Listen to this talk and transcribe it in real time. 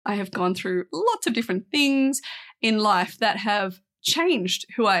I have gone through lots of different things in life that have changed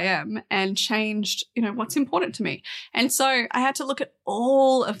who I am and changed, what's important to me. And so I had to look at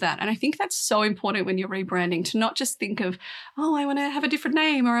all of that. And I think that's so important when you're rebranding, to not just think of, oh, I want to have a different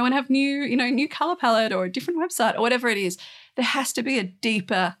name, or I want to have new color palette or a different website or whatever it is. There has to be a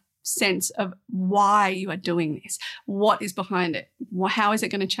deeper sense of why you are doing this. What is behind it? How is it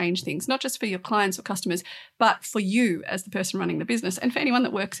going to change things? Not just for your clients or customers, but for you as the person running the business, and for anyone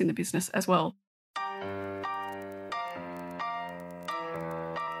that works in the business as well.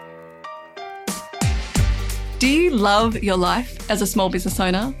 Do you love your life as a small business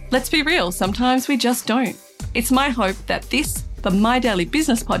owner? Let's be real, sometimes we just don't. It's my hope that the My Daily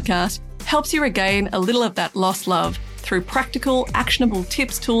Business podcast, helps you regain a little of that lost love through practical, actionable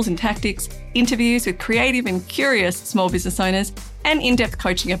tips, tools and tactics, interviews with creative and curious small business owners, and in-depth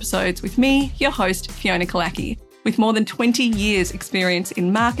coaching episodes with me, your host, Fiona Killackey. With more than 20 years experience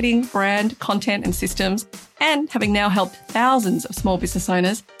in marketing, brand, content and systems, and having now helped thousands of small business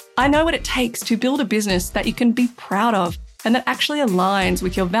owners, I know what it takes to build a business that you can be proud of and that actually aligns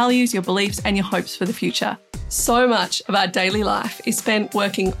with your values, your beliefs, and your hopes for the future. So much of our daily life is spent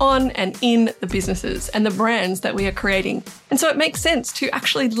working on and in the businesses and the brands that we are creating. And so it makes sense to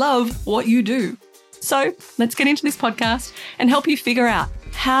actually love what you do. So let's get into this podcast and help you figure out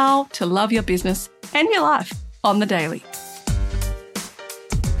how to love your business and your life on the daily.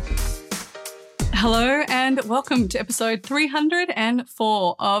 Hello and welcome to episode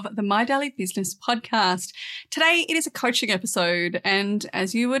 304 of the My Daily Business podcast. Today it is a coaching episode, and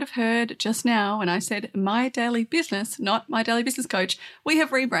as you would have heard just now when I said My Daily Business, not My Daily Business Coach, we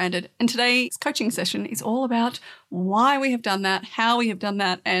have rebranded, and today's coaching session is all about why we have done that, how we have done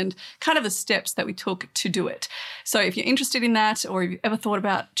that, and kind of the steps that we took to do it. So if you're interested in that, or if you've ever thought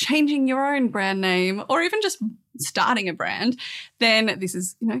about changing your own brand name, or even just starting a brand, then this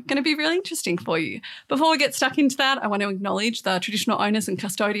is going to be really interesting for you. Before we get stuck into that, I want to acknowledge the traditional owners and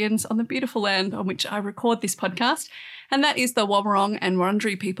custodians on the beautiful land on which I record this podcast, and that is the Wamarong and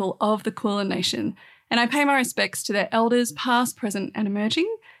Wurundjeri people of the Kulin Nation. And I pay my respects to their elders, past, present and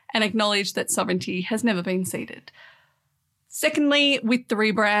emerging, and acknowledge that sovereignty has never been ceded. Secondly, with the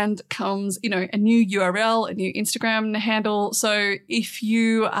rebrand comes, a new URL, a new Instagram handle. So if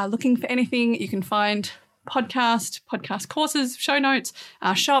you are looking for anything, you can find podcast courses, show notes,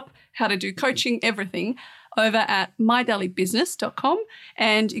 our shop, how to do coaching, everything over at mydailybusiness.com.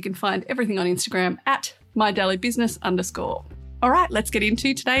 And you can find everything on Instagram at mydailybusiness_. All right, let's get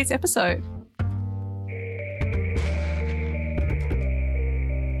into today's episode.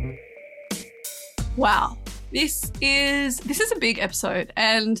 Wow, this is a big episode,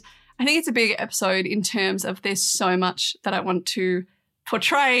 and I think it's a big episode in terms of there's so much that I want to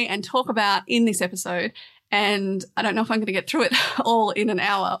portray and talk about in this episode, and I don't know if I'm going to get through it all in an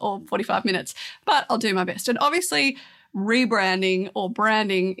hour or 45 minutes, but I'll do my best. And obviously, rebranding or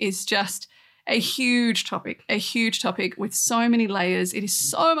branding is just a huge topic with so many layers. It is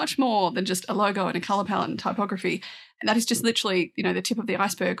so much more than just a logo and a color palette and typography, and that is just literally, the tip of the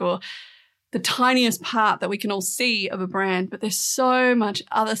iceberg, or the tiniest part that we can all see of a brand, but there's so much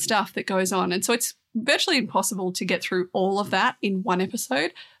other stuff that goes on. And so it's virtually impossible to get through all of that in one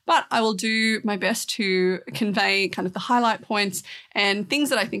episode, but I will do my best to convey kind of the highlight points and things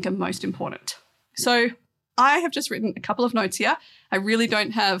that I think are most important. So I have just written a couple of notes here. I really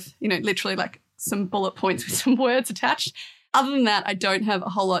don't have, literally like some bullet points with some words attached. Other than that, I don't have a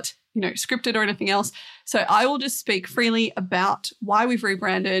whole lot scripted or anything else. So I will just speak freely about why we've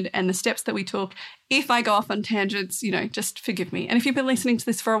rebranded and the steps that we took. If I go off on tangents, just forgive me. And if you've been listening to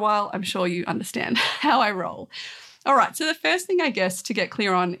this for a while, I'm sure you understand how I roll. All right. So the first thing, I guess, to get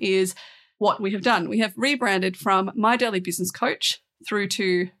clear on is what we have done. We have rebranded from My Daily Business Coach through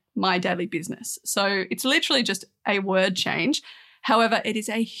to My Daily Business. So it's literally just a word change. However, it is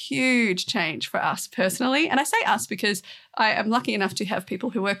a huge change for us personally. And I say us because I am lucky enough to have people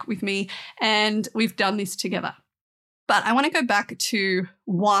who work with me and we've done this together. But I want to go back to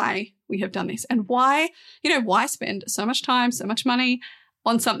why we have done this and why spend so much time, so much money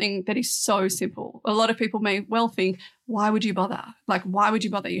on something that is so simple. A lot of people may well think, why would you bother? Like, why would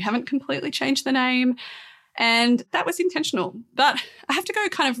you bother? You haven't completely changed the name. And that was intentional. But I have to go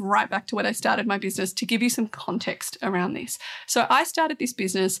kind of right back to when I started my business to give you some context around this. So I started this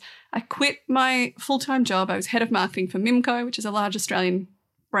business. I quit my full-time job. I was head of marketing for Mimco, which is a large Australian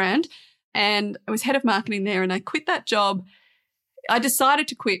brand. And I was head of marketing there. And I quit that job. I decided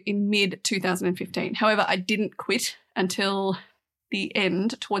to quit in mid-2015. However, I didn't quit until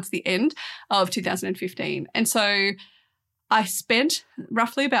towards the end of 2015. And so I spent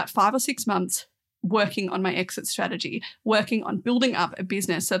roughly about 5 or 6 months working on my exit strategy, working on building up a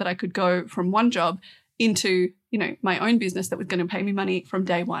business so that I could go from one job into, my own business that was going to pay me money from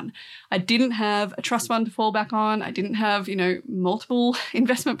day one. I didn't have a trust fund to fall back on. I didn't have, multiple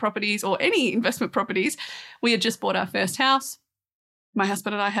investment properties or any investment properties. We had just bought our first house. My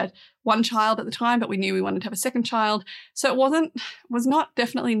husband and I had one child at the time, but we knew we wanted to have a second child. So it was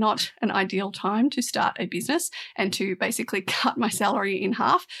definitely not an ideal time to start a business and to basically cut my salary in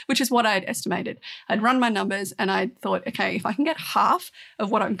half, which is what I had estimated. I'd run my numbers and I thought, okay, if I can get half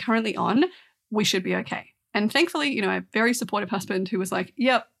of what I'm currently on, we should be okay. And thankfully, a very supportive husband who was like,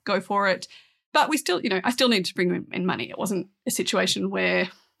 yep, go for it. But we still, I still needed to bring in money. It wasn't a situation where,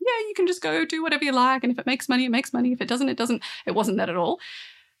 you can just go do whatever you like. And if it makes money, it makes money. If it doesn't, it doesn't. It wasn't that at all.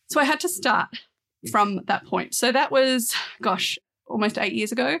 So I had to start from that point. So that was, almost 8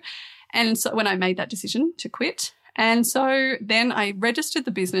 years ago. And so when I made that decision to quit. And so then I registered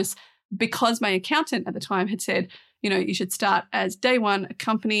the business because my accountant at the time had said, you should start as day one, a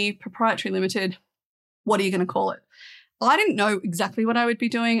company, proprietary limited. What are you going to call it? Well, I didn't know exactly what I would be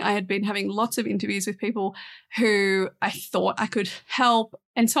doing. I had been having lots of interviews with people who I thought I could help.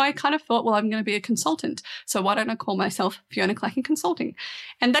 And so I kind of thought, well, I'm going to be a consultant. So why don't I call myself Fiona Clackey Consulting?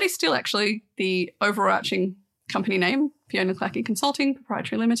 And that is still actually the overarching company name, Fiona Clackey Consulting,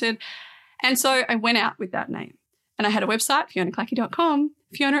 Proprietary Limited. And so I went out with that name. And I had a website, FionaClackey.com,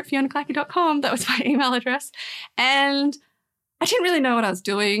 Fiona@FionaClackey.com. That was my email address. And I didn't really know what I was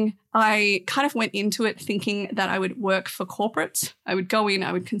doing. I kind of went into it thinking that I would work for corporates. I would go in,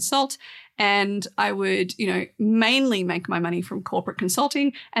 I would consult, and I would, mainly make my money from corporate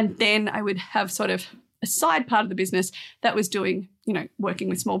consulting. And then I would have sort of a side part of the business that was doing, working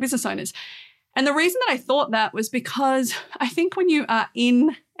with small business owners. And the reason that I thought that was because I think when you are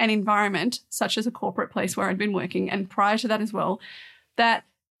in an environment such as a corporate place where I'd been working, and prior to that as well, that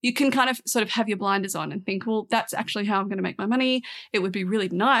you can kind of sort of have your blinders on and think, well, that's actually how I'm going to make my money. It would be really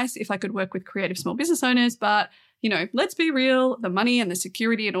nice if I could work with creative small business owners, but, let's be real, the money and the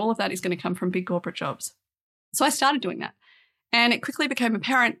security and all of that is going to come from big corporate jobs. So I started doing that. And it quickly became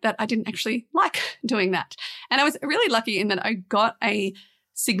apparent that I didn't actually like doing that. And I was really lucky in that I got a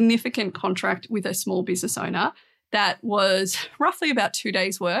significant contract with a small business owner that was roughly about 2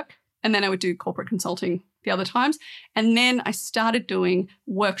 days' work. And then I would do corporate consulting the other times. And then I started doing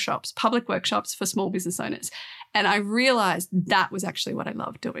workshops, public workshops for small business owners. And I realized that was actually what I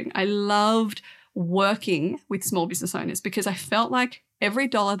loved doing. I loved working with small business owners because I felt like every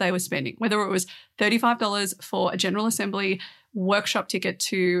dollar they were spending, whether it was $35 for a General Assembly workshop ticket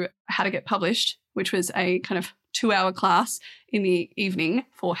to how to get published, which was a kind of 2-hour class in the evening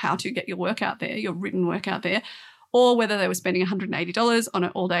for how to get your work out there, your written work out there, or whether they were spending $180 on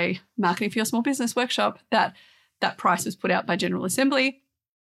an all-day marketing for your small business workshop, that price was put out by General Assembly.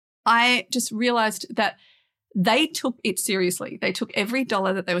 I just realized that they took it seriously. They took every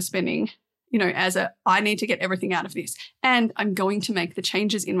dollar that they were spending, as I need to get everything out of this. And I'm going to make the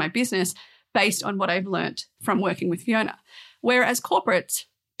changes in my business based on what I've learned from working with Fiona. Whereas corporates,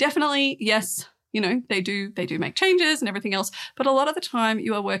 definitely, yes, they do make changes and everything else. But a lot of the time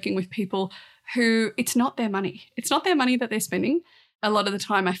you are working with people who it's not their money. It's not their money that they're spending. A lot of the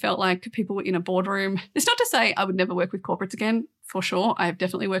time I felt like people were in a boardroom. It's not to say I would never work with corporates again, for sure. I've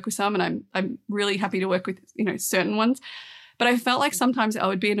definitely worked with some and I'm really happy to work with, certain ones. But I felt like sometimes I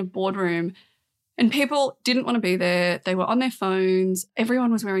would be in a boardroom and people didn't want to be there. They were on their phones.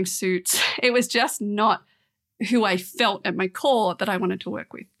 Everyone was wearing suits. It was just not who I felt at my core that I wanted to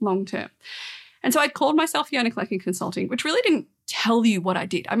work with long term. And so I called myself Fiona Clackey Consulting, which really didn't tell you what I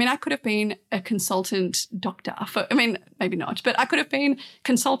did. I mean, I could have been a consultant doctor maybe not, but I could have been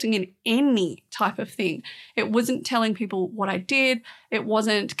consulting in any type of thing. It wasn't telling people what I did. It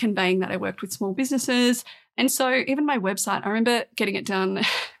wasn't conveying that I worked with small businesses. And so even my website, I remember getting it done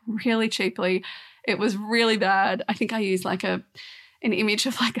really cheaply. It was really bad. I think I used an image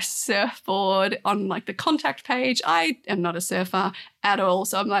of a surfboard on the contact page. I am not a surfer at all.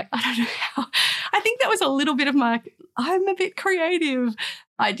 So I'm like, I don't know how. I think that was a little bit of my, I'm a bit creative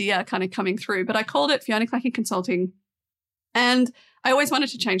idea kind of coming through. But I called it Fiona Clackey Consulting. And I always wanted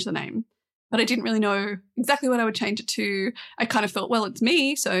to change the name, but I didn't really know exactly what I would change it to. I kind of thought, well, it's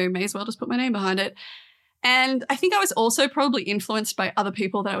me, so may as well just put my name behind it. And I think I was also probably influenced by other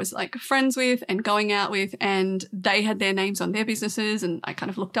people that I was friends with and going out with, and they had their names on their businesses and I kind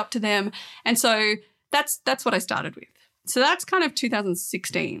of looked up to them. And so that's what I started with. So that's kind of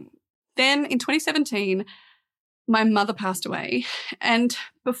 2016. Then in 2017, my mother passed away. And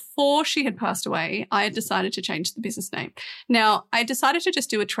before she had passed away, I had decided to change the business name. Now, I decided to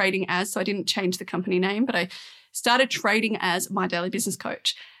just do a trading as, so I didn't change the company name, but I started trading as My Daily Business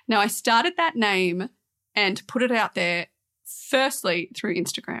Coach. Now, I started that name and put it out there firstly through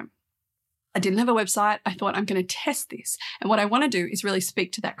Instagram. I didn't have a website. I thought, I'm going to test this. And what I want to do is really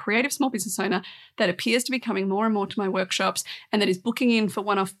speak to that creative small business owner that appears to be coming more and more to my workshops and that is booking in for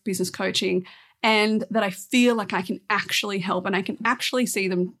one-off business coaching, and that I feel like I can actually help and I can actually see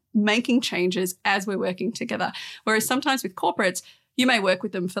them making changes as we're working together. Whereas sometimes with corporates, you may work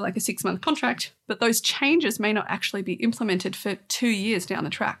with them for like a 6-month contract, but those changes may not actually be implemented for 2 years down the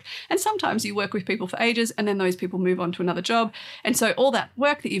track. And sometimes you work with people for ages and then those people move on to another job. And so all that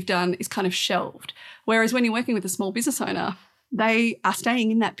work that you've done is kind of shelved. Whereas when you're working with a small business owner, they are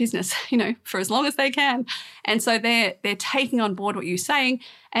staying in that business, for as long as they can. And so they're taking on board what you're saying.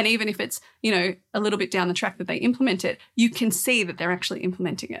 And even if it's, a little bit down the track that they implement it, you can see that they're actually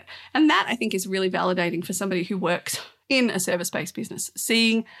implementing it. And that, I think, is really validating for somebody who works in a service-based business,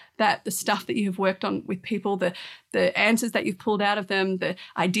 seeing that the stuff that you have worked on with people, the answers that you've pulled out of them, the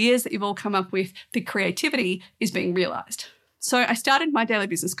ideas that you've all come up with, the creativity is being realized. So I started My Daily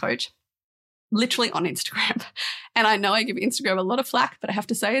Business Coach literally on Instagram. And I know I give Instagram a lot of flack, but I have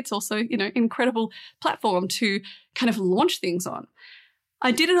to say it's also, an incredible platform to kind of launch things on.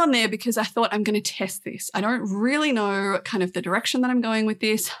 I did it on there because I thought, I'm going to test this. I don't really know kind of the direction that I'm going with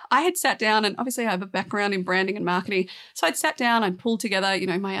this. I had sat down, and obviously I have a background in branding and marketing. So I'd sat down, I'd pulled together,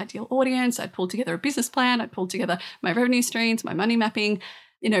 my ideal audience. I'd pulled together a business plan. I'd pulled together my revenue streams, my money mapping,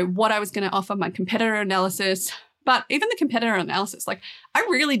 what I was going to offer, my competitor analysis. But even the competitor analysis, I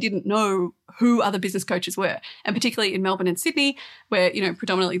really didn't know who other business coaches were. And particularly in Melbourne and Sydney, where,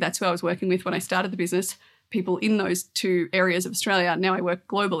 predominantly that's who I was working with when I started the business, people in those 2 areas of Australia. Now I work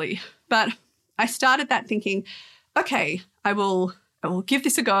globally. But I started that thinking, okay, I will give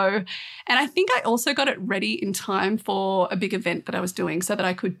this a go. And I think I also got it ready in time for a big event that I was doing so that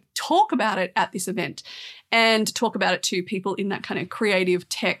I could talk about it at this event and talk about it to people in that kind of creative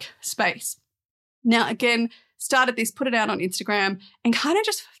tech space. Now, again, started this, put it out on Instagram, and kind of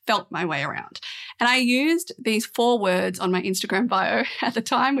just felt my way around. And I used these 4 words on my Instagram bio at the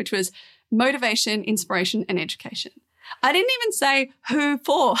time, which was motivation, inspiration, and education. I didn't even say who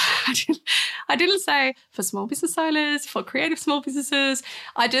for. I didn't say for small business owners, for creative small businesses.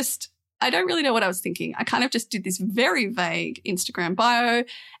 I don't really know what I was thinking. I kind of just did this very vague Instagram bio,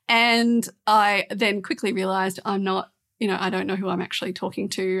 and I then quickly realized I'm not, I don't know who I'm actually talking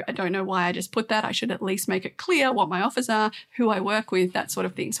to. I don't know why I just put that. I should at least make it clear what my offers are, who I work with, that sort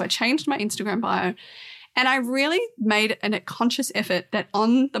of thing. So I changed my Instagram bio, and I really made a conscious effort that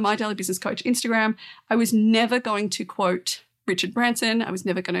on the My Daily Business Coach Instagram, I was never going to quote Richard Branson. I was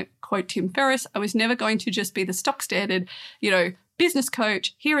never going to quote Tim Ferriss. I was never going to just be the stock standard, business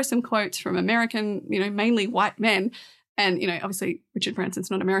coach. Here are some quotes from American, mainly white men. And, obviously Richard Branson's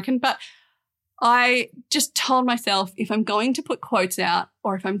not American, but I just told myself, if I'm going to put quotes out,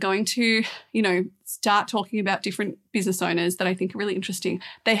 or if I'm going to, start talking about different business owners that I think are really interesting,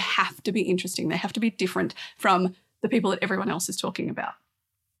 they have to be interesting. They have to be different from the people that everyone else is talking about.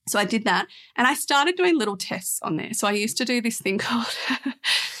 So I did that, and I started doing little tests on there. So I used to do this thing called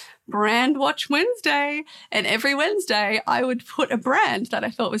Brand Watch Wednesday, and every Wednesday I would put a brand that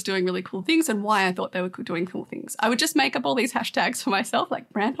I thought was doing really cool things and why I thought they were doing cool things. I would just make up all these hashtags for myself, like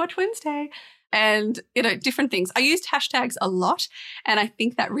Brand Watch Wednesday, and, different things. I used hashtags a lot, and I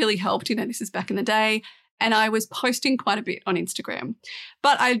think that really helped. This is back in the day, and I was posting quite a bit on Instagram.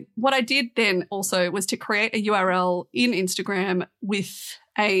 But what I did then also was to create a URL in Instagram with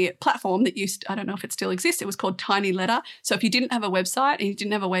a platform that I don't know if it still exists. It was called Tiny Letter. So if you didn't have a website and you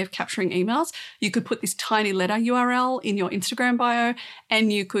didn't have a way of capturing emails, you could put this Tiny Letter URL in your Instagram bio,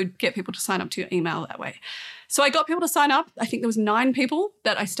 and you could get people to sign up to your email that way. So I got people to sign up. I think there was 9 people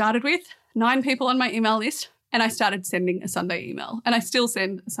that I started with. 9 people on my email list, and I started sending a Sunday email. And I still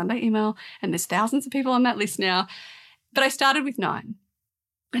send a Sunday email, and there's thousands of people on that list now. But I started with 9.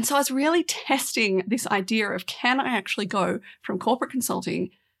 And so I was really testing this idea of, can I actually go from corporate consulting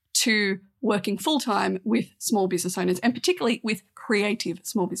to working full-time with small business owners, and particularly with creative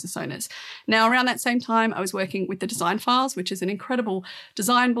small business owners. Now, around that same time, I was working with the Design Files, which is an incredible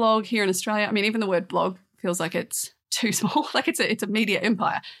design blog here in Australia. I mean, even the word blog feels like it's too small. It's a media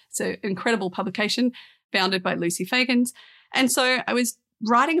empire. It's an incredible publication founded by Lucy Fagans. And so I was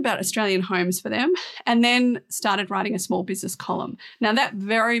writing about Australian homes for them, and then started writing a small business column. Now, that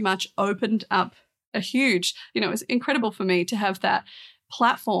very much opened up a huge, it was incredible for me to have that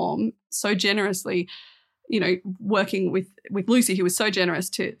platform so generously, working with Lucy, who was so generous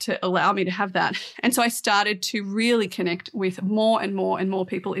to allow me to have that. And so I started to really connect with more and more and more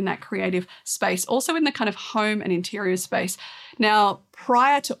people in that creative space, also in the kind of home and interior space. Now,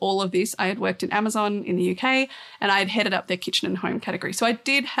 prior to all of this, I had worked in Amazon in the UK and I had headed up their kitchen and home category. So I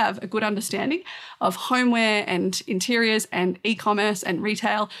did have a good understanding of homeware and interiors and e-commerce and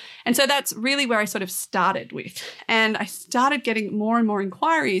retail. And so that's really where I sort of started with. And I started getting more and more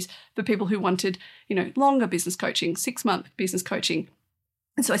inquiries for people who wanted, longer business coaching, 6-month business coaching.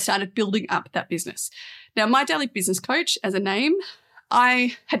 And so I started building up that business. Now, My Daily Business Coach as a name,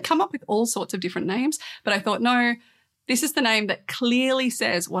 I had come up with all sorts of different names, but I thought, no, this is the name that clearly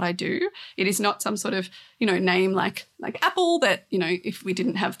says what I do. It is not some sort of, name like Apple that, if we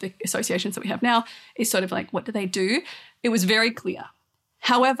didn't have the associations that we have now, is sort of like, what do they do? It was very clear.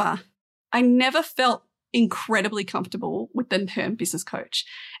 However, I never felt incredibly comfortable with the term business coach.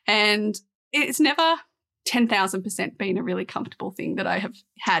 And it's never 10,000% been a really comfortable thing that I have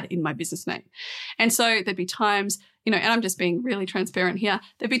had in my business name. And so there'd be times, and I'm just being really transparent here,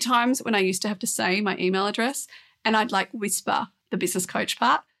 there'd be times when I used to have to say my email address and I'd whisper the business coach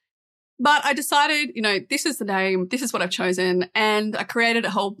part. But I decided, this is the name, this is what I've chosen. And I created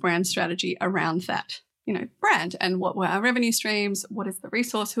a whole brand strategy around that, brand and what were our revenue streams, what is the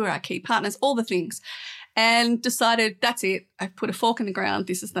resource, who are our key partners, all the things. And decided that's it. I've put a fork in the ground.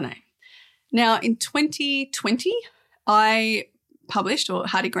 This is the name. Now, in 2020, I published, or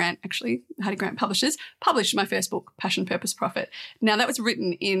Hardy Grant Publishers, published my first book, Passion, Purpose, Profit. Now, that was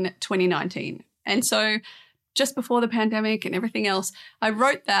written in 2019. And so just before the pandemic and everything else, I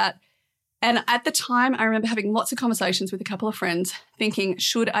wrote that. And at the time, I remember having lots of conversations with a couple of friends thinking,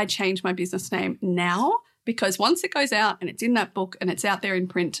 should I change my business name now? Because once it goes out and it's in that book and it's out there in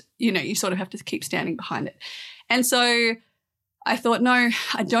print, you sort of have to keep standing behind it. And so I thought, no,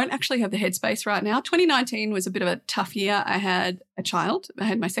 I don't actually have the headspace right now. 2019 was a bit of a tough year. I had a child. I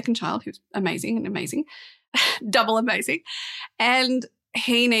had my second child, who's amazing, double amazing. And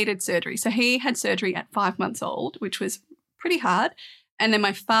he needed surgery. So he had surgery at 5 months old, which was pretty hard. And then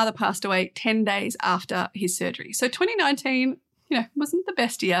my father passed away 10 days after his surgery. So 2019, wasn't the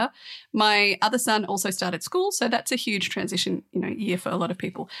best year. My other son also started school. So that's a huge transition, year for a lot of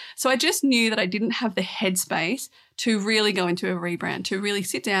people. So I just knew that I didn't have the headspace to really go into a rebrand, to really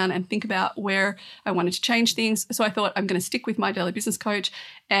sit down and think about where I wanted to change things. So I thought I'm going to stick with My Daily Business Coach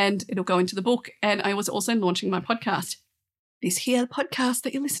and it'll go into the book. And I was also launching my podcast, this here podcast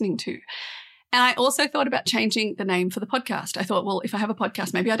that you're listening to. And I also thought about changing the name for the podcast. I thought, well, if I have a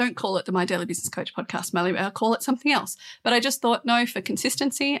podcast, maybe I don't call it the My Daily Business Coach podcast. Maybe I'll call it something else. But I just thought, no, for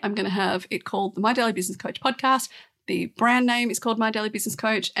consistency, I'm going to have it called the My Daily Business Coach podcast. The brand name is called My Daily Business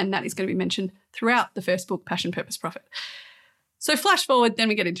Coach, and that is going to be mentioned throughout the first book, Passion, Purpose, Profit. So flash forward, then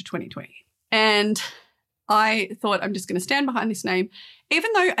we get into 2020. And I thought I'm just going to stand behind this name,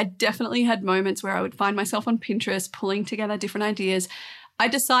 even though I definitely had moments where I would find myself on Pinterest pulling together different ideas. I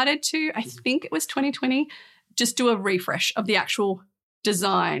decided to, I think it was 2020, just do a refresh of the actual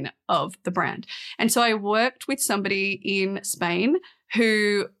design of the brand. And so I worked with somebody in Spain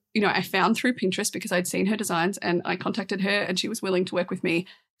who, I found through Pinterest because I'd seen her designs, and I contacted her and she was willing to work with me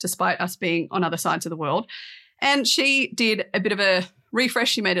despite us being on other sides of the world. And she did a bit of a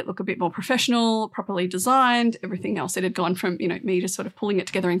refresh. She made it look a bit more professional, properly designed, everything else. It had gone from, me just sort of pulling it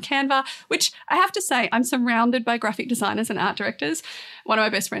together in Canva, which I have to say, I'm surrounded by graphic designers and art directors. One of my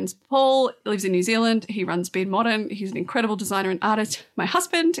best friends, Paul, lives in New Zealand. He runs Beard Modern. He's an incredible designer and artist. My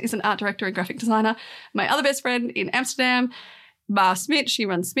husband is an art director and graphic designer. My other best friend in Amsterdam, Bar Smith, she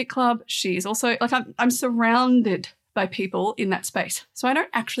runs Smith Club. She's also, I'm surrounded by people in that space. So I don't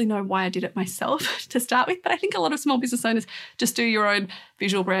actually know why I did it myself to start with, but I think a lot of small business owners just do your own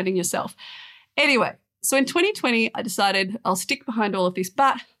visual branding yourself. Anyway, so in 2020, I decided I'll stick behind all of this,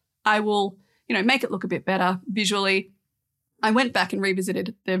 but I will, make it look a bit better visually. I went back and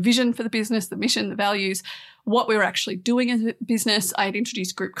revisited the vision for the business, the mission, the values, what we were actually doing as a business. I had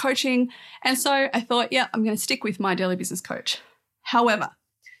introduced group coaching. And so I thought, yeah, I'm going to stick with My Daily Business Coach. However,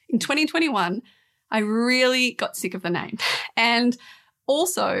 in 2021, I really got sick of the name. And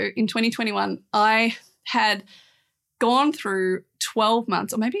also in 2021, I had gone through 12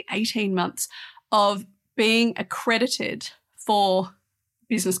 months or maybe 18 months of being accredited for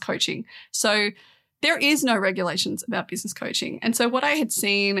business coaching. So there is no regulations about business coaching. And so what I had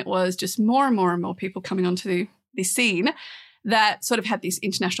seen was just more and more and more people coming onto this scene that sort of had this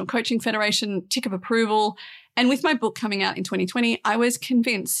International Coaching Federation tick of approval. And with my book coming out in 2020, I was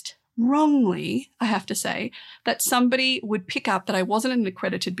convinced, wrongly, I have to say, that somebody would pick up that I wasn't an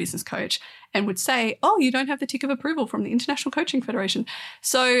accredited business coach and would say, oh, you don't have the tick of approval from the International Coaching Federation.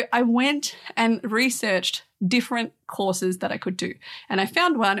 So I went and researched different courses that I could do. And I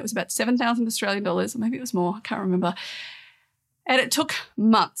found one, it was about 7,000 Australian dollars, or maybe it was more, I can't remember. And it took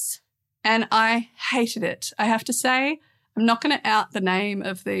months and I hated it. I have to say, I'm not going to out the name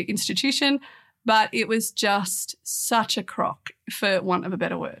of the institution, but it was just such a crock, for want of a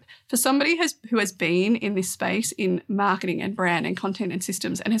better word. For somebody who has been in this space in marketing and brand and content and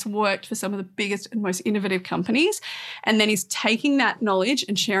systems and has worked for some of the biggest and most innovative companies, and then is taking that knowledge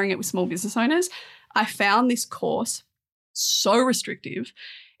and sharing it with small business owners, I found this course so restrictive.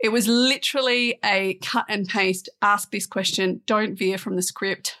 It was literally a cut and paste, ask this question, don't veer from the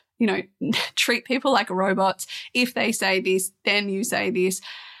script, treat people like robots. If they say this, then you say this.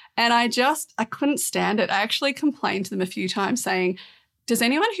 And I couldn't stand it. I actually complained to them a few times saying, does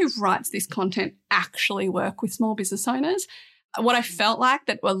anyone who writes this content actually work with small business owners? What I felt like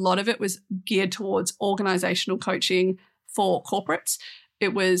that a lot of it was geared towards organizational coaching for corporates.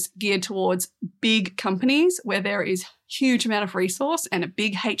 It was geared towards big companies where there is huge amount of resource and a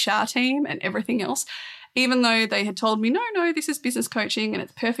big HR team and everything else. Even though they had told me, no, this is business coaching and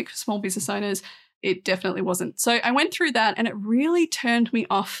it's perfect for small business owners, it definitely wasn't. So I went through that and it really turned me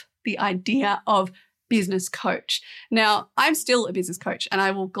off the idea of business coach. Now, I'm still a business coach and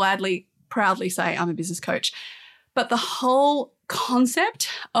I will gladly, proudly say I'm a business coach. But the whole concept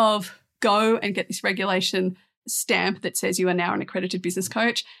of go and get this regulation stamp that says you are now an accredited business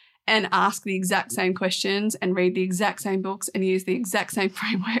coach and ask the exact same questions and read the exact same books and use the exact same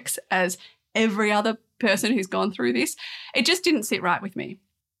frameworks as every other person who's gone through this, it just didn't sit right with me.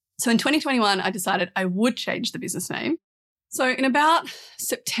 So in 2021, I decided I would change the business name. So in about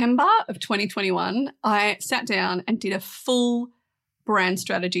September of 2021, I sat down and did a full brand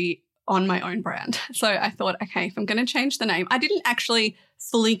strategy on my own brand. So I thought, okay, if I'm going to change the name, I didn't actually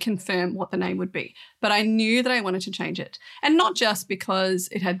fully confirm what the name would be, but I knew that I wanted to change it. And not just because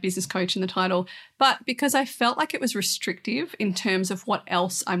it had business coach in the title, but because I felt like it was restrictive in terms of what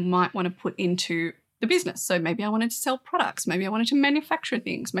else I might want to put into the business. So maybe I wanted to sell products. Maybe I wanted to manufacture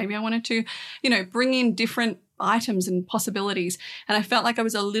things. Maybe I wanted to, bring in different items and possibilities. And I felt like I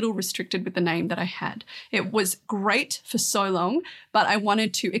was a little restricted with the name that I had. It was great for so long, but I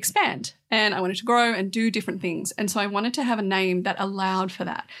wanted to expand and I wanted to grow and do different things. And so I wanted to have a name that allowed for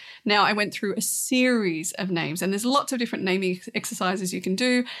that. Now, I went through a series of names and there's lots of different naming exercises you can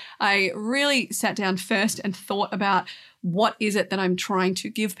do. I really sat down first and thought about what is it that I'm trying to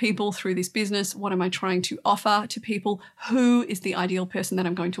give people through this business? What am I trying to offer to people? Who is the ideal person that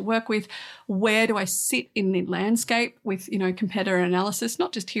I'm going to work with? Where do I sit in the landscape with, competitor analysis,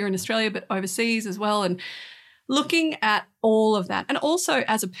 not just here in Australia, but overseas as well. And looking at all of that. And also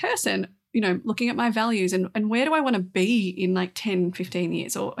as a person, looking at my values and where do I want to be in like 10, 15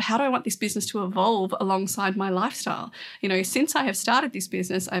 years? Or how do I want this business to evolve alongside my lifestyle? Since I have started this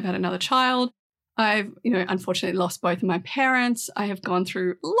business, I've had another child. I've, unfortunately lost both of my parents. I have gone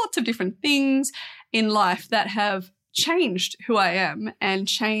through lots of different things in life that have changed who I am and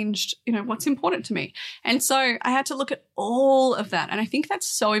changed, what's important to me. And so I had to look at all of that. And I think that's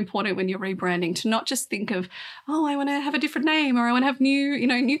so important when you're rebranding, to not just think of, I want to have a different name, or I want to have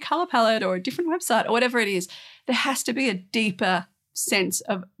new color palette or a different website or whatever it is. There has to be a deeper sense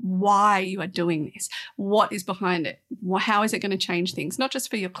of why you are doing this. What is behind it? How is it going to change things? Not just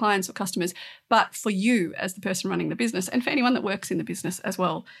for your clients or customers, but for you as the person running the business and for anyone that works in the business as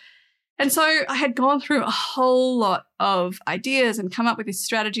well. And so I had gone through a whole lot of ideas and come up with this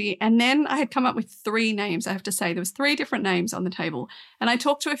strategy. And then I had come up with 3 names. I have to say there was 3 different names on the table. And I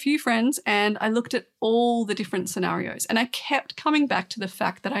talked to a few friends and I looked at all the different scenarios. And I kept coming back to the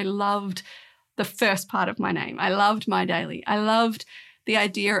fact that I loved the first part of my name. I loved my daily. I loved the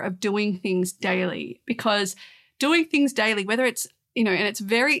idea of doing things daily, because doing things daily, whether it's, and it's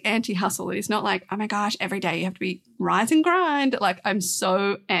very anti-hustle. It is not like, oh my gosh, every day you have to be rise and grind. Like, I'm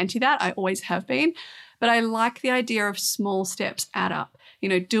so anti that. I always have been. But I like the idea of small steps add up.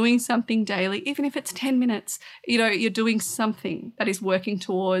 Doing something daily, even if it's 10 minutes, you're doing something that is working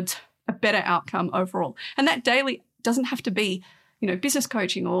towards a better outcome overall. And that daily doesn't have to be business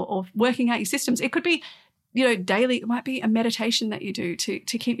coaching or working out your systems. It could be, daily. It might be a meditation that you do to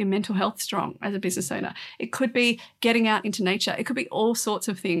keep your mental health strong as a business owner. It could be getting out into nature. It could be all sorts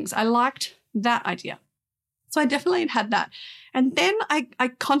of things. I liked that idea. So I definitely had that. And then I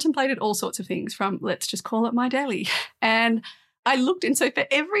contemplated all sorts of things from, let's just call it my daily. And I looked, and so for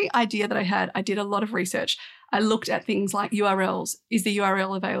every idea that I had, I did a lot of research. I looked at things like URLs. Is the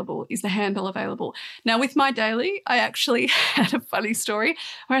URL available? Is the handle available? Now, with My Daily, I actually had a funny story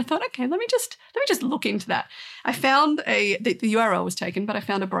where I thought, okay, let me just look into that. I found the URL was taken, but I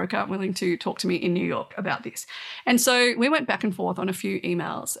found a broker willing to talk to me in New York about this. And so we went back and forth on a few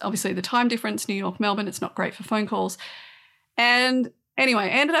emails. Obviously, the time difference, New York, Melbourne, it's not great for phone calls. And anyway, I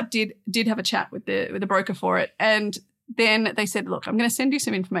ended up did have a chat with the broker for it. And then they said, look, I'm going to send you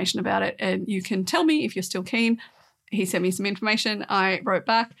some information about it and you can tell me if you're still keen. He sent me some information. I wrote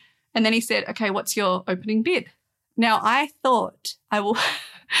back and then he said, okay, what's your opening bid? Now I thought okay,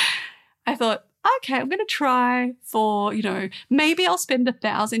 I'm going to try for, maybe I'll spend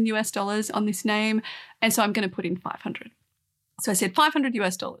 $1,000 on this name. And so I'm going to put in 500. So I said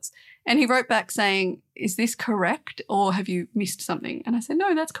 $500. And he wrote back saying, is this correct or have you missed something? And I said,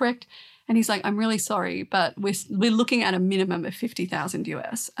 no, that's correct. And he's like, I'm really sorry, but we're looking at a minimum of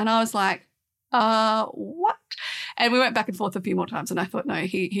 $50,000. And I was like, what? And we went back and forth a few more times. And I thought, no,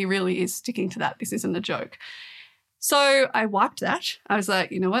 he really is sticking to that. This isn't a joke. So I wiped that. I was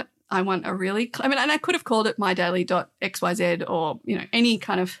like, you know what? I want and I could have called it mydaily.xyz or, any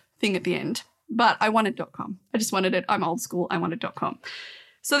kind of thing at the end, but I wanted .com. I just wanted it. I'm old school. I wanted .com.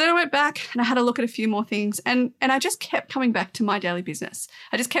 So then I went back and I had a look at a few more things and I just kept coming back to My Daily Business.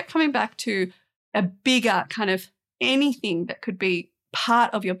 I just kept coming back to a bigger kind of anything that could be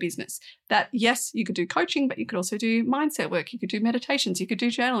part of your business. That, yes, you could do coaching, but you could also do mindset work. You could do meditations. You could do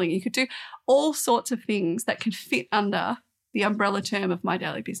journaling. You could do all sorts of things that can fit under the umbrella term of My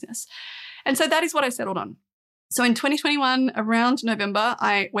Daily Business. And so that is what I settled on. So in 2021, around November,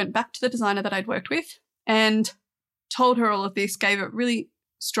 I went back to the designer that I'd worked with and told her all of this, gave a really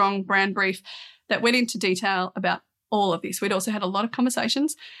strong brand brief that went into detail about all of this. We'd also had a lot of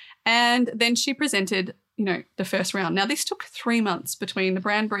conversations. And then she presented, the first round. Now, this took 3 months between the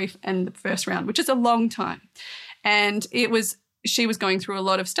brand brief and the first round, which is a long time. And she was going through a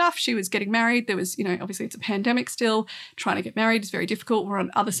lot of stuff. She was getting married. There was, obviously it's a pandemic still. Trying to get married is very difficult. We're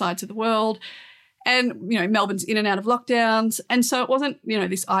on other sides of the world. And, Melbourne's in and out of lockdowns. And so it wasn't,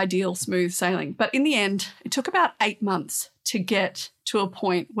 this ideal smooth sailing. But in the end, it took about 8 months to get to a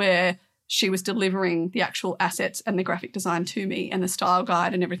point where she was delivering the actual assets and the graphic design to me and the style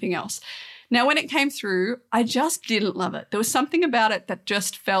guide and everything else. Now, when it came through, I just didn't love it. There was something about it that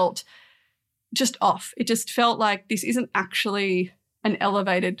just felt just off. It just felt like this isn't actually an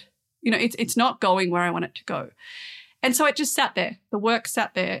elevated, it's not going where I want it to go. And so it just sat there. The work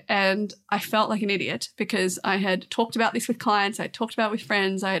sat there and I felt like an idiot because I had talked about this with clients. I had talked about it with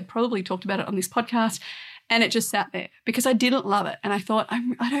friends. I had probably talked about it on this podcast and it just sat there because I didn't love it. And I thought,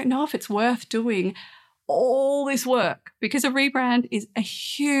 I don't know if it's worth doing all this work because a rebrand is a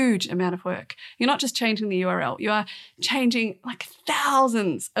huge amount of work. You're not just changing the URL. You are changing like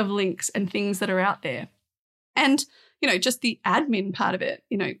thousands of links and things that are out there. And just the admin part of it,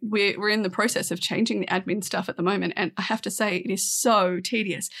 we're in the process of changing the admin stuff at the moment. And I have to say, it is so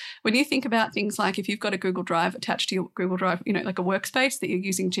tedious. When you think about things like if you've got a Google Drive attached to your Google Drive, like a workspace that you're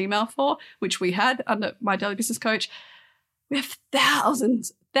using Gmail for, which we had under My Daily Business Coach, we have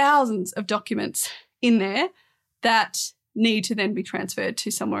thousands of documents in there that need to then be transferred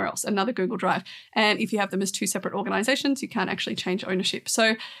to somewhere else, another Google Drive. And if you have them as two separate organizations, you can't actually change ownership.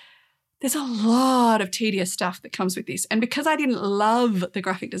 So there's a lot of tedious stuff that comes with this. And because I didn't love the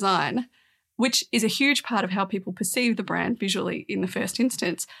graphic design, which is a huge part of how people perceive the brand visually in the first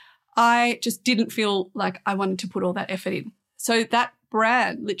instance, I just didn't feel like I wanted to put all that effort in. So that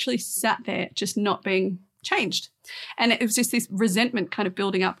brand literally sat there just not being changed. And it was just this resentment kind of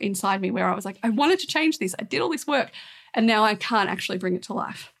building up inside me where I was like, I wanted to change this. I did all this work and now I can't actually bring it to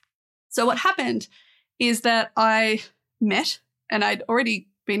life. So what happened is that I met, and I'd already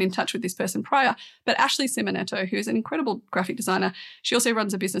been in touch with this person prior, but Ashley Simonetto, who is an incredible graphic designer, she also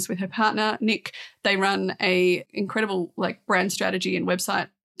runs a business with her partner, Nick. They run a incredible brand strategy and website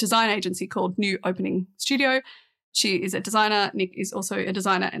design agency called New Opening Studio. She is a designer. Nick is also a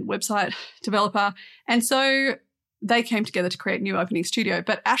designer and website developer. And so they came together to create New Opening Studio.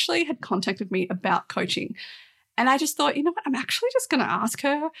 But Ashley had contacted me about coaching. And I just thought, what? I'm actually just going to ask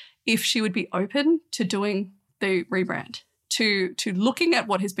her if she would be open to doing the rebrand, to looking at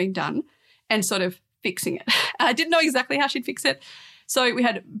what has been done and sort of fixing it. And I didn't know exactly how she'd fix it. So we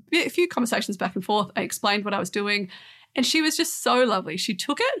had a few conversations back and forth. I explained what I was doing. And she was just so lovely. She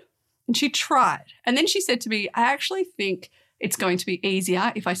took it and she tried. And then she said to me, I actually think it's going to be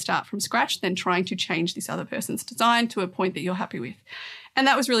easier if I start from scratch than trying to change this other person's design to a point that you're happy with. And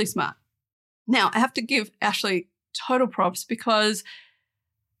that was really smart. Now, I have to give Ashley total props because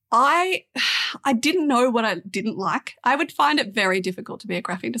I didn't know what I didn't like. I would find it very difficult to be a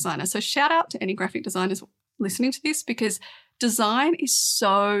graphic designer. So shout out to any graphic designers listening to this because design is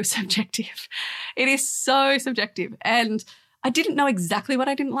so subjective. It is so subjective. And I didn't know exactly what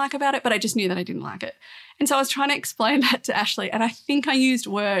I didn't like about it, but I just knew that I didn't like it. And so I was trying to explain that to Ashley, and I think I used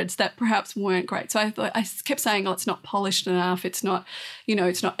words that perhaps weren't great. So I kept saying, oh, it's not polished enough. It's not,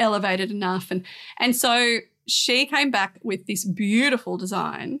 it's not elevated enough. And so she came back with this beautiful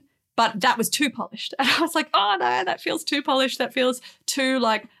design, but that was too polished. And I was like, oh no, that feels too polished. That feels too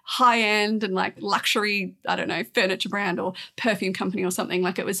like high end and like luxury, I don't know, furniture brand or perfume company or something.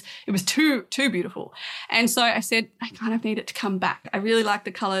 Like it was too beautiful. And so I said, I kind of need it to come back. I really like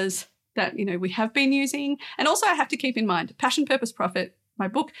the colors that, we have been using. And also I have to keep in mind, Passion, Purpose, Profit, my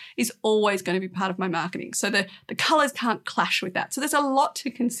book is always going to be part of my marketing. So the colors can't clash with that. So there's a lot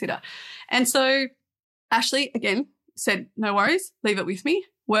to consider. And so Ashley, again, said, no worries, leave it with me.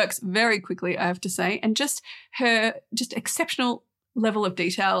 Works very quickly, I have to say. And just her exceptional level of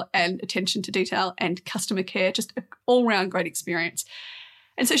detail and attention to detail and customer care, just an all-round great experience.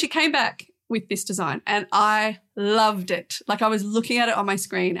 And so she came back with this design and I loved it. Like I was looking at it on my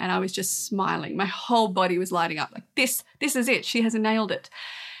screen and I was just smiling. My whole body was lighting up like this is it. She has nailed it.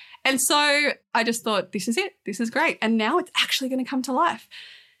 And so I just thought, this is it. This is great. And now it's actually going to come to life.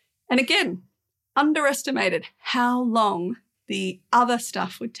 And again, underestimated how long the other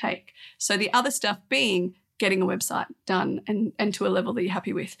stuff would take. So the other stuff being getting a website done and to a level that you're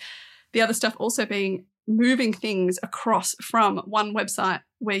happy with. The other stuff also being moving things across from one website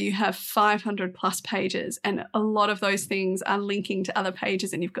where you have 500 plus pages and a lot of those things are linking to other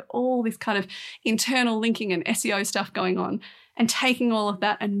pages and you've got all this kind of internal linking and SEO stuff going on and taking all of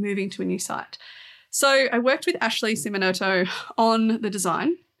that and moving to a new site. So I worked with Ashley Simoneto on the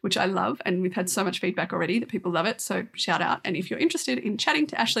design, which I love, and we've had so much feedback already that people love it, so shout out. And if you're interested in chatting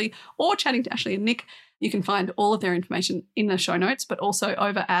to Ashley or chatting to Ashley and Nick, you can find all of their information in the show notes, but also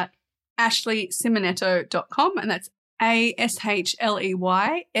over at ashleysimoneto.com, and that's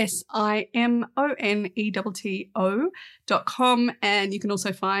ASHLEYSIMONETTO.com. And you can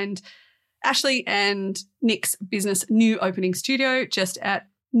also find Ashley and Nick's business New Opening Studio just at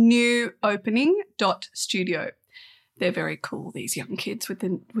newopening.studio. They're very cool, these young kids with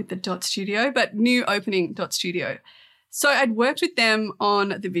the dot studio, but newopening.studio. So I'd worked with them on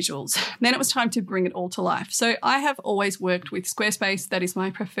the visuals. Then it was time to bring it all to life. So I have always worked with Squarespace. That is my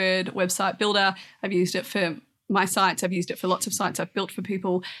preferred website builder. I've used it for my sites. I've used it for lots of sites I've built for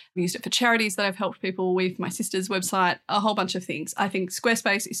people. I've used it for charities that I've helped people with, my sister's website, a whole bunch of things. I think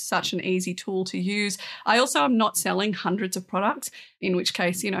Squarespace is such an easy tool to use. I also am not selling hundreds of products, in which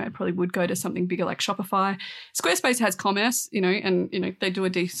case, I probably would go to something bigger like Shopify. Squarespace has commerce, and they do a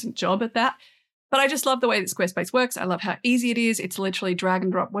decent job at that. But I just love the way that Squarespace works. I love how easy it is. It's literally drag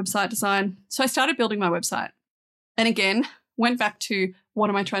and drop website design. So I started building my website. And again, went back to what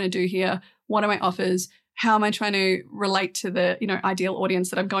am I trying to do here? What are my offers? How am I trying to relate to the, ideal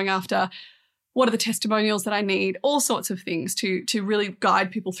audience that I'm going after? What are the testimonials that I need? All sorts of things to really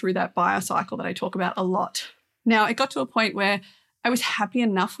guide people through that buyer cycle that I talk about a lot. Now, it got to a point where I was happy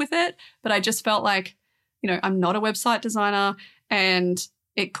enough with it, but I just felt like, I'm not a website designer and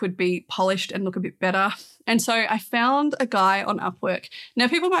it could be polished and look a bit better. And so I found a guy on Upwork. Now,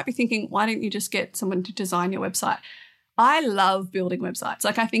 people might be thinking, why don't you just get someone to design your website? I love building websites.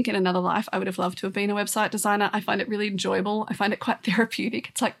 Like I think in another life, I would have loved to have been a website designer. I find it really enjoyable. I find it quite therapeutic.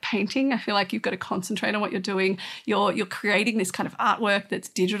 It's like painting. I feel like you've got to concentrate on what you're doing. You're creating this kind of artwork that's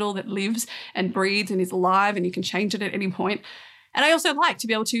digital, that lives and breathes and is alive, and you can change it at any point. And I also like to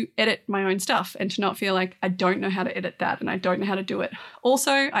be able to edit my own stuff and to not feel like I don't know how to edit that and I don't know how to do it.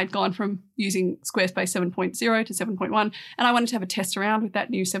 Also, I'd gone from using Squarespace 7.0 to 7.1 and I wanted to have a test around with that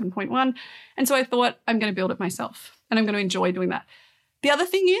new 7.1. And so I thought I'm going to build it myself and I'm going to enjoy doing that. The other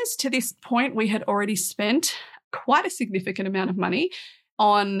thing is, to this point, we had already spent quite a significant amount of money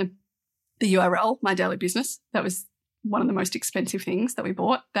on the URL, My Daily Business. That was one of the most expensive things that we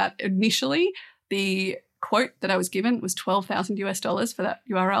bought. That initially, the quote that I was given was $12,000 for that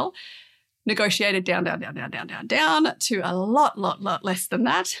URL, negotiated down to a lot less than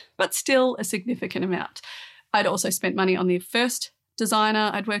that, but still a significant amount. I'd also spent money on the first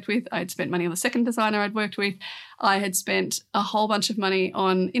designer I'd worked with. I'd spent money on the second designer I'd worked with. I had spent a whole bunch of money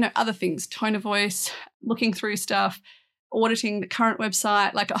on, other things, tone of voice, looking through stuff, auditing the current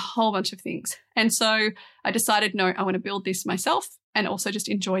website, like a whole bunch of things. And so I decided, no, I want to build this myself and also just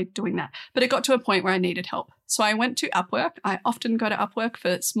enjoy doing that. But it got to a point where I needed help. So I went to Upwork. I often go to Upwork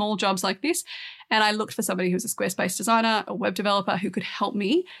for small jobs like this. And I looked for somebody who's a Squarespace designer, a web developer who could help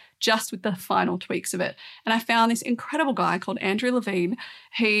me just with the final tweaks of it. And I found this incredible guy called Andrew Levine.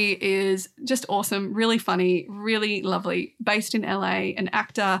 He is just awesome, really funny, really lovely, based in LA, an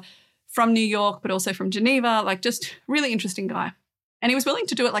actor, from New York, but also from Geneva, like just really interesting guy. And he was willing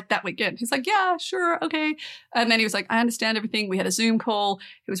to do it like that weekend. He's like, yeah, sure, okay. And then he was like, I understand everything. We had a Zoom call.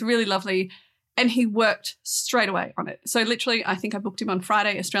 It was really lovely. And he worked straight away on it. So literally, I think I booked him on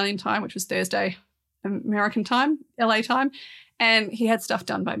Friday, Australian time, which was Thursday, American time, LA time. And he had stuff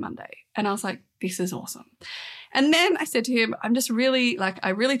done by Monday. And I was like, this is awesome. And then I said to him, I'm just really I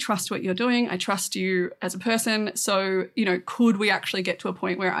really trust what you're doing. I trust you as a person. So, could we actually get to a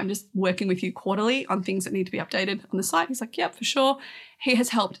point where I'm just working with you quarterly on things that need to be updated on the site? He's like, yep, for sure. He has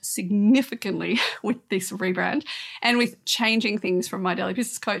helped significantly with this rebrand and with changing things from My Daily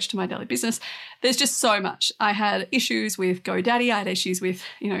Business Coach to My Daily Business. There's just so much. I had issues with GoDaddy. I had issues with,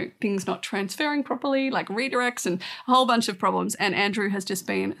 things not transferring properly, like redirects and a whole bunch of problems. And Andrew has just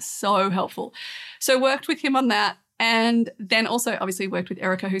been so helpful. So worked with him on that. And then also obviously worked with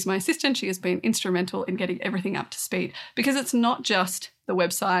Erica, who's my assistant. She has been instrumental in getting everything up to speed because it's not just the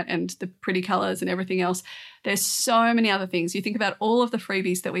website and the pretty colors and everything else. There's so many other things. You think about all of the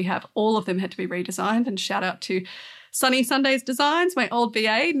freebies that we have, all of them had to be redesigned. And shout out to Sunny Sundays Designs, my old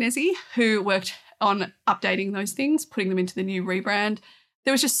VA, Nezzy, who worked on updating those things, putting them into the new rebrand.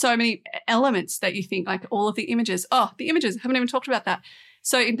 There was just so many elements that you think, like all of the images. Oh, the images, haven't even talked about that.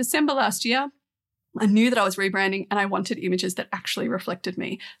 So in December last year, I knew that I was rebranding and I wanted images that actually reflected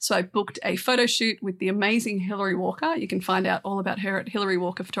me. So I booked a photo shoot with the amazing Hilary Walker. You can find out all about her at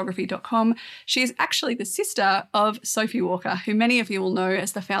hillarywalkerphotography.com. She is actually the sister of Sophie Walker, who many of you will know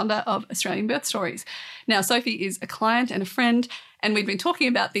as the founder of Australian Birth Stories. Now, Sophie is a client and a friend, and we'd been talking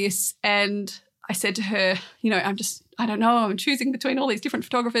about this, and I said to her, I don't know, I'm choosing between all these different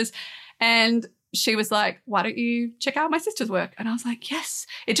photographers. And she was like, why don't you check out my sister's work? And I was like, yes.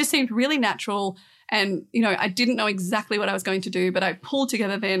 It just seemed really natural. And, I didn't know exactly what I was going to do, but I pulled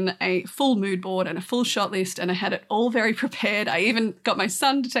together then a full mood board and a full shot list, and I had it all very prepared. I even got my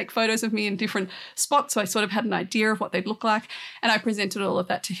son to take photos of me in different spots, so I sort of had an idea of what they'd look like. And I presented all of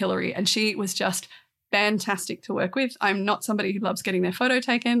that to Hilary, and she was just fantastic to work with. I'm not somebody who loves getting their photo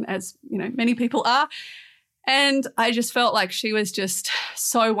taken, as, many people are. And I just felt like she was just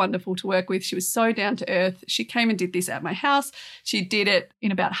so wonderful to work with. She was so down to earth. She came and did this at my house. She did it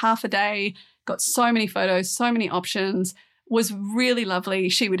in about half a day, got so many photos, so many options, was really lovely.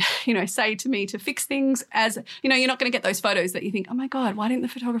 She would, say to me to fix things as, you're not going to get those photos that you think, oh my God, why didn't the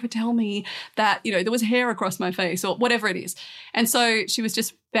photographer tell me that, there was hair across my face or whatever it is. And so she was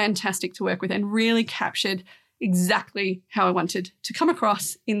just fantastic to work with and really captured exactly how I wanted to come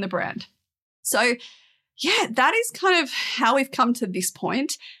across in the brand. So yeah, that is kind of how we've come to this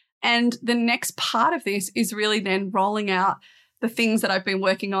point. And the next part of this is really then rolling out the things that I've been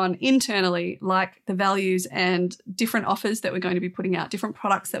working on internally, like the values and different offers that we're going to be putting out, different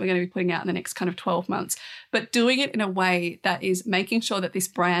products that we're going to be putting out in the next kind of 12 months, but doing it in a way that is making sure that this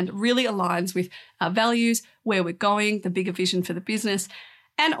brand really aligns with our values, where we're going, the bigger vision for the business,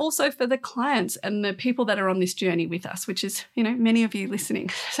 and also for the clients and the people that are on this journey with us, which is, many of you listening.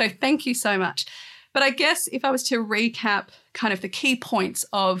 So thank you so much. But I guess if I was to recap kind of the key points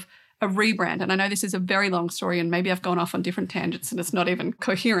of a rebrand, and I know this is a very long story and maybe I've gone off on different tangents and it's not even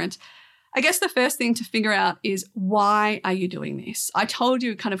coherent. I guess the first thing to figure out is, why are you doing this? I told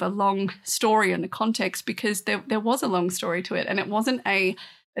you kind of a long story and the context because there was a long story to it, and it wasn't an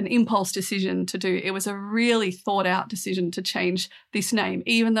impulse decision to do. It was a really thought out decision to change this name,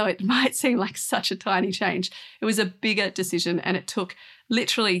 even though it might seem like such a tiny change. It was a bigger decision, and it took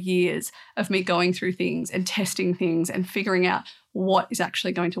literally years of me going through things and testing things and figuring out what is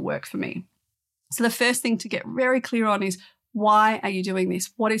actually going to work for me. So the first thing to get very clear on is, why are you doing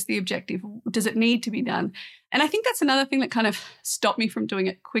this? What is the objective? Does it need to be done? And I think that's another thing that kind of stopped me from doing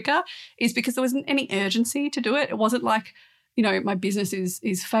it quicker, is because there wasn't any urgency to do it. It wasn't like, my business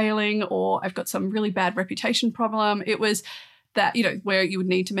is failing or I've got some really bad reputation problem. It was that, where you would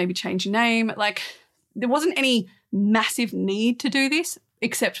need to maybe change your name. Like, there wasn't any massive need to do this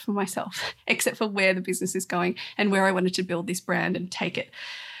except for myself, except for where the business is going and where I wanted to build this brand and take it.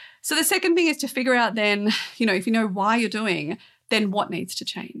 So the second thing is to figure out then, if you know why you're doing, then what needs to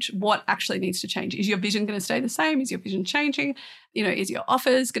change? What actually needs to change? Is your vision going to stay the same? Is your vision changing? Is your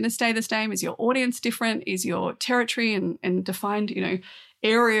offers going to stay the same? Is your audience different? Is your territory and defined,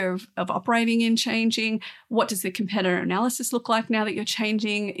 area of operating in changing? What does the competitor analysis look like now that you're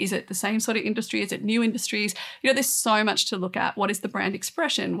changing? Is it the same sort of industry? Is it new industries? There's so much to look at. What is the brand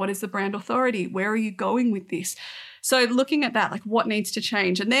expression? What is the brand authority? Where are you going with this? So looking at that, like what needs to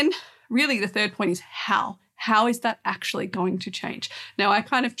change? And then really the third point is how. How is that actually going to change? Now, I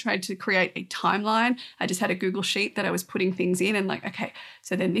kind of tried to create a timeline. I just had a Google sheet that I was putting things in and like, okay,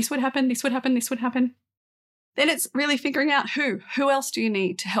 so then this would happen, this would happen, this would happen. Then it's really figuring out who else do you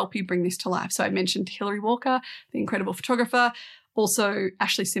need to help you bring this to life. So I mentioned Hilary Walker, the incredible photographer, also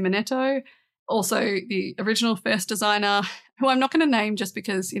Ashley Simonetto, also the original first designer, who I'm not going to name just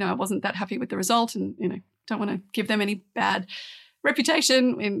because, I wasn't that happy with the result and, don't want to give them any bad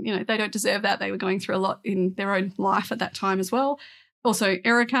reputation. And, they don't deserve that. They were going through a lot in their own life at that time as well. Also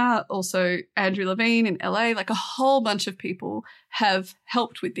Erica, also Andrew Levine in LA, like a whole bunch of people have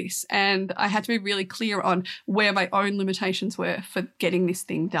helped with this. And I had to be really clear on where my own limitations were for getting this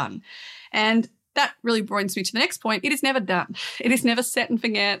thing done. And that really brings me to the next point. It is never done. It is never set and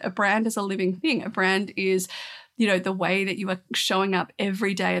forget. A brand is a living thing. A brand is, the way that you are showing up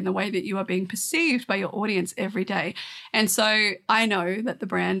every day and the way that you are being perceived by your audience every day. And so I know that the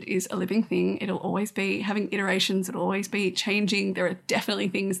brand is a living thing. It'll always be having iterations. It'll always be changing. There are definitely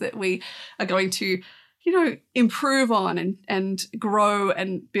things that we are going to, improve on and grow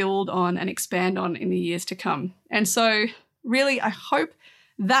and build on and expand on in the years to come. And so really, I hope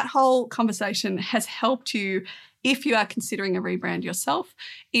that whole conversation has helped you if you are considering a rebrand yourself,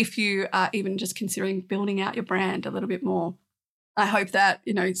 if you are even just considering building out your brand a little bit more. I hope that,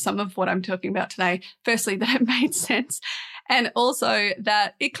 some of what I'm talking about today, firstly, that it made sense, and also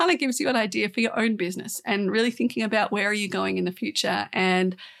that it kind of gives you an idea for your own business and really thinking about where are you going in the future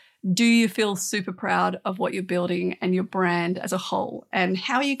and do you feel super proud of what you're building and your brand as a whole? And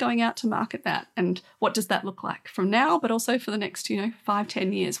how are you going out to market that? And what does that look like from now, but also for the next,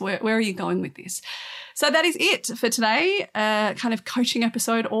 5-10 years? Where are you going with this? So that is it for today, kind of coaching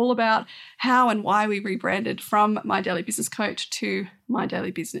episode all about how and why we rebranded from My Daily Business Coach to My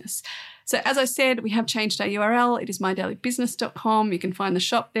Daily Business. So as I said, we have changed our URL. It is mydailybusiness.com. You can find the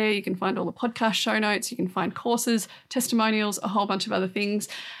shop there. You can find all the podcast show notes. You can find courses, testimonials, a whole bunch of other things,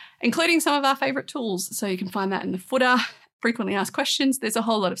 including some of our favorite tools. So you can find that in the footer, frequently asked questions. There's a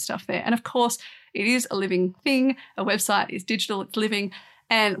whole lot of stuff there. And of course, it is a living thing. A website is digital, it's living,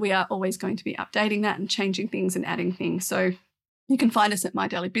 and we are always going to be updating that and changing things and adding things. So you can find us at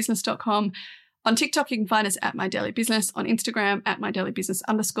mydailybusiness.com. On TikTok, you can find us at mydailybusiness. On Instagram, at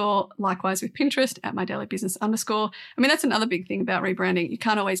mydailybusiness_. Likewise with Pinterest, at mydailybusiness_. I mean, that's another big thing about rebranding. You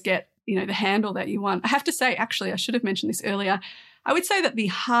can't always get, the handle that you want. I have to say, actually, I should have mentioned this earlier. I would say that the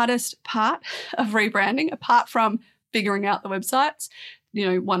hardest part of rebranding, apart from figuring out the websites,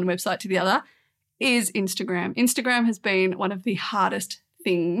 one website to the other, is Instagram. Instagram has been one of the hardest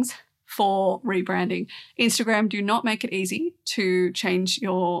things for rebranding. Instagram do not make it easy to change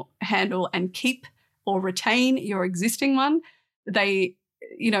your handle and keep or retain your existing one. They,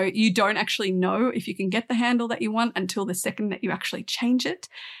 you don't actually know if you can get the handle that you want until the second that you actually change it.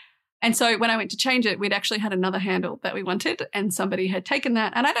 And so when I went to change it, we'd actually had another handle that we wanted and somebody had taken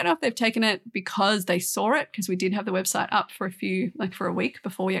that. And I don't know if they've taken it because they saw it, because we did have the website up for a week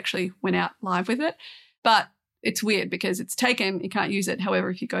before we actually went out live with it. But it's weird because it's taken, you can't use it.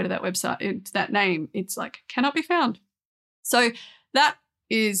 However, if you go to that website, it's that name, it's like, cannot be found. So that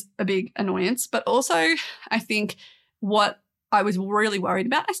is a big annoyance. But also, I think what I was really worried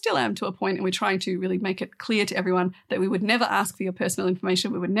about, I still am to a point, and we're trying to really make it clear to everyone that we would never ask for your personal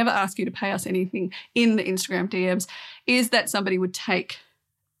information. We would never ask you to pay us anything in the Instagram DMs, is that somebody would take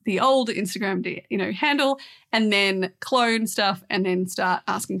the old Instagram, handle and then clone stuff and then start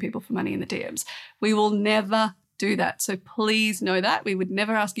asking people for money in the DMs. We will never do that. So please know that. We would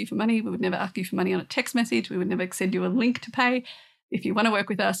never ask you for money. We would never ask you for money on a text message. We would never send you a link to pay. If you want to work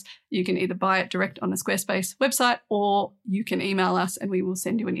with us, you can either buy it direct on the Squarespace website or you can email us and we will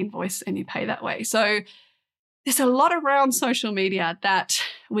send you an invoice and you pay that way. So there's a lot around social media that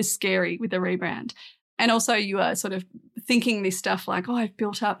was scary with the rebrand. And also you are sort of thinking this stuff like, oh, I've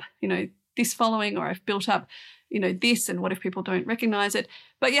built up, this following, or I've built up, this, and what if people don't recognize it?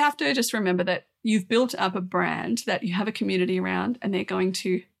 But you have to just remember that you've built up a brand that you have a community around and they're going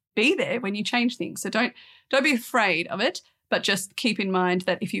to be there when you change things. So don't be afraid of it. But just keep in mind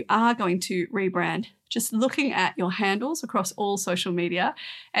that if you are going to rebrand, just looking at your handles across all social media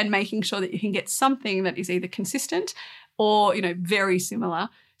and making sure that you can get something that is either consistent or, very similar,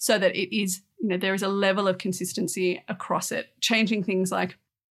 so that it is, there is a level of consistency across it. Changing things like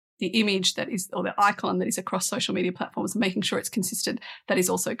the image that is, or the icon that is across social media platforms, and making sure it's consistent, that is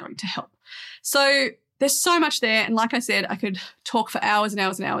also going to help. So there's so much there. And like I said, I could talk for hours and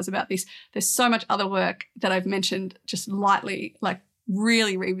hours and hours about this. There's so much other work that I've mentioned just lightly, like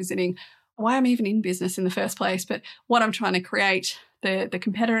really revisiting why I'm even in business in the first place, but what I'm trying to create, the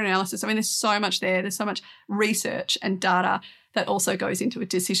competitor analysis. I mean, there's so much there. There's so much research and data that also goes into a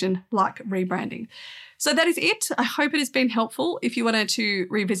decision like rebranding. So that is it. I hope it has been helpful. If you wanted to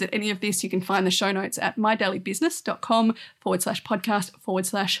revisit any of this, you can find the show notes at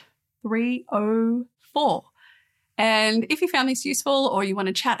mydailybusiness.com/podcast/304. And if you found this useful or you want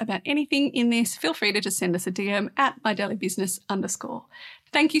to chat about anything in this, feel free to just send us a DM at @mydailybusiness_.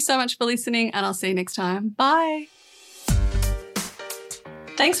 Thank you so much for listening, and I'll see you next time. Bye.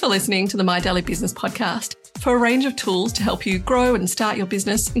 Thanks for listening to the My Daily Business podcast. For a range of tools to help you grow and start your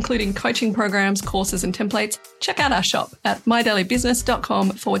business, including coaching programs, courses, and templates, check out our shop at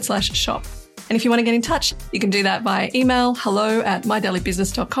mydailybusiness.com/shop. And if you want to get in touch, you can do that via email,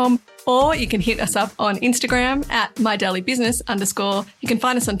 hello@mydailybusiness.com, or you can hit us up on Instagram at @mydailybusiness_. You can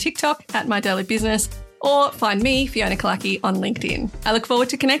find us on TikTok at @mydailybusiness, or find me, Fiona Kalaki, on LinkedIn. I look forward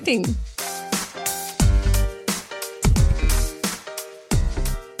to connecting.